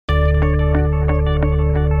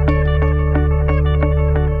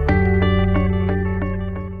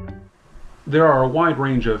There are a wide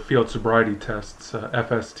range of field sobriety tests,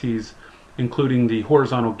 FSTs, including the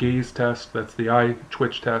horizontal gaze test, that's the eye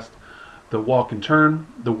twitch test, the walk and turn,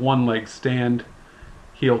 the one leg stand,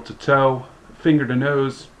 heel to toe, finger to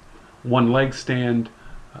nose, one leg stand,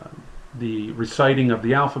 the reciting of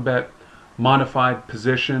the alphabet, modified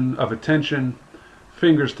position of attention,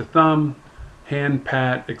 fingers to thumb, hand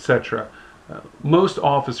pat, etc. Most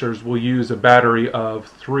officers will use a battery of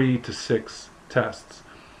 3 to 6 tests.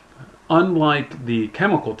 Unlike the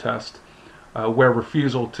chemical test, where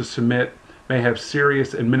refusal to submit may have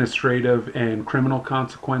serious administrative and criminal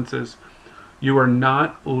consequences, you are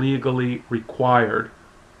not legally required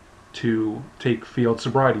to take field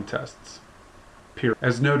sobriety tests.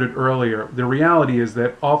 As noted earlier, the reality is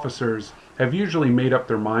that officers have usually made up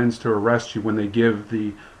their minds to arrest you when they give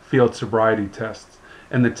the field sobriety tests,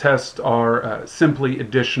 and the tests are simply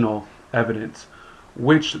additional evidence,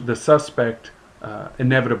 which the suspect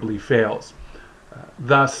inevitably fails.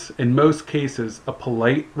 Thus, in most cases, a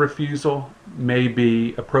polite refusal may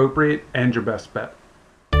be appropriate and your best bet.